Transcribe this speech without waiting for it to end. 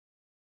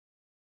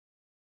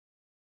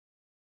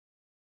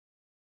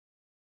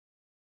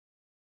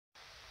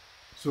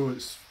So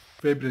it's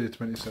February the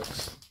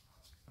 26th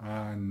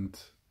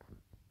and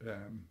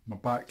my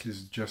back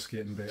is just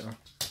getting better.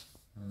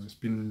 It's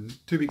been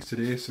 2 weeks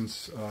today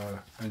since I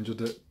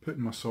injured it,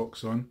 putting my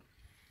socks on,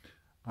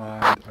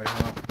 and I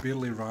have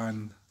barely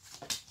ran.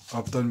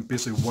 I've done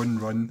basically one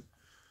run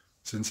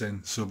since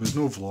then, so there's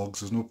no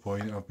vlogs, there's no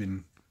point. I've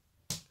been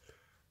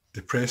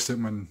depressed at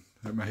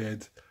my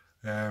head.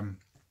 And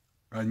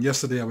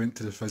yesterday I went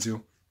to the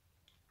physio.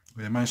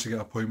 I managed to get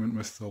an appointment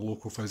with the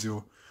local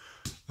physio.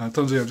 And it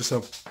turns out I've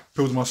just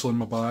pulled a muscle in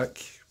my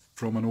back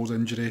from an old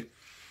injury.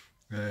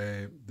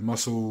 The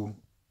muscle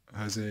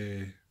has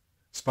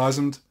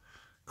spasmed,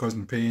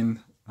 causing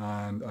pain,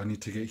 and I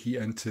need to get heat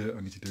into it.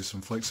 I need to do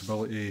some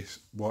flexibility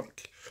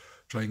work,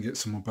 try and get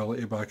some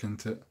mobility back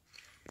into it.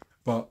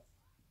 But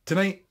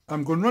tonight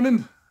I'm going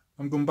running.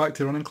 I'm going back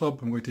to running club.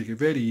 I'm going to take it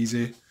very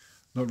easy.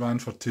 Not ran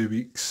for 2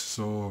 weeks,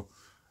 so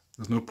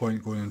there's no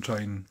point going and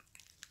trying and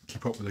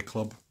keep up with the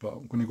club, but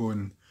I'm going to go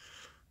and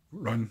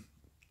run.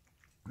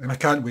 And I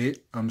can't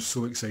wait. I'm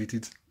so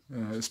excited.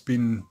 It's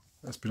been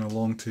a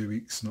long 2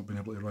 weeks not being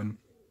able to run.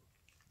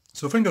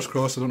 So fingers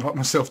crossed I don't hurt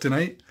myself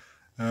tonight.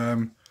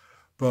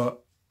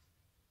 But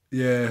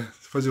yeah,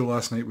 physio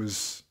last night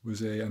was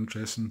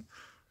interesting.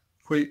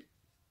 Quite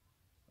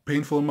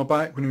painful in my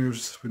back when he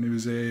was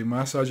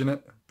massaging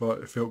it, but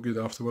it felt good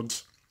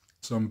afterwards.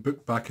 So I'm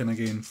booked back in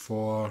again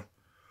for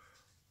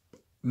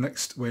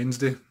next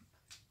Wednesday.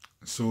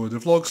 So the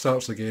vlog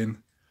starts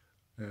again.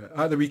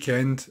 At the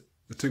weekend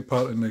I took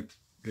part in the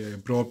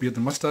Broad Beard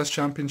and Moustache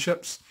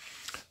Championships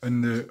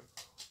in the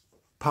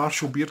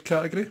partial beard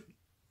category,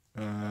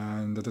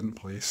 and I didn't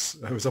place.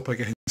 I was up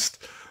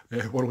against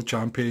world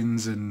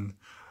champions and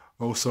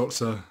all sorts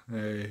of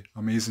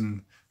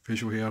amazing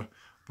facial hair,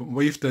 but my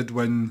wife did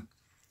win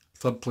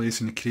 3rd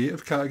place in the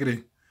creative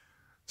category.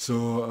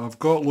 So I've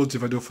got loads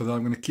of video for that.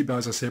 I'm going to keep that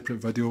as a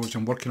separate video, which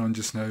I'm working on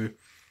just now,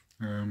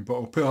 but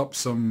I'll put up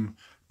some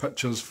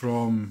pictures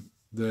from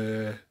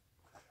the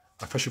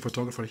official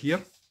photographer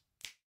here.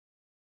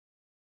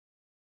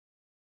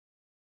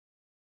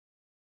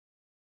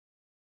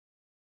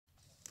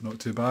 Not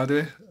too bad,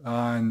 eh?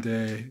 And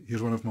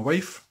here's one of my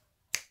wife.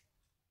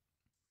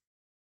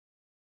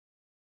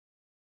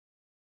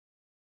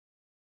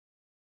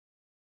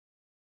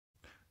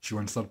 She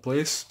won 3rd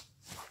place,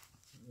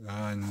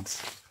 and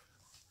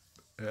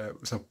it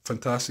was a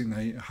fantastic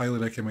night. I highly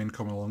recommend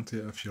coming along to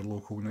it if you're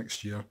local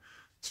next year.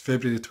 It's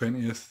February the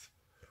 20th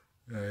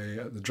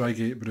at the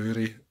Drygate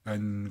Brewery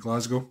in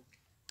Glasgow.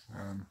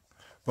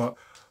 But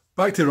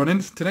back to running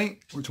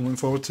tonight, which I'm looking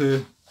forward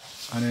to.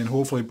 And then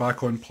hopefully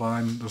back on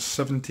plan. There's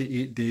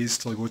 78 days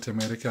till I go to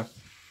America,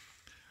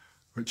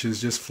 which is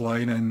just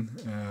flying in.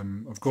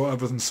 I've got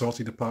everything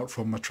sorted apart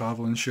from my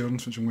travel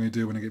insurance, which I'm going to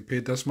do when I get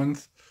paid this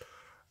month.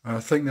 I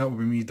think that will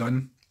be me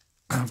done.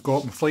 I've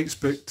got my flights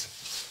booked.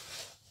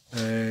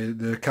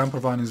 The camper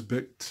van is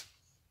booked.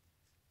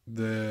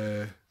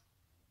 The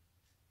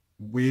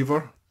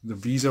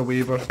visa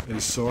waiver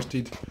is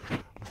sorted.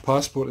 My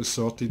passport is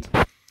sorted.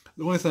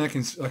 The only thing I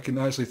can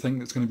actually think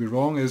that's going to be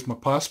wrong is my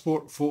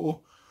passport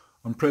photo.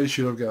 I'm pretty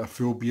sure I've got a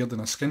full beard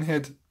and a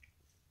skinhead.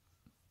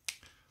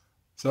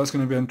 So that's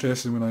going to be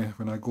interesting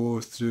when I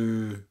go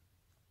through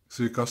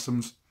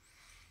customs.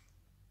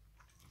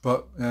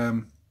 But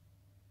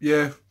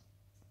yeah,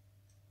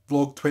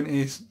 vlog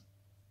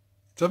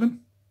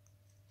 27,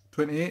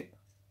 28,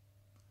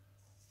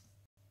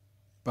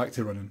 back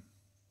to running.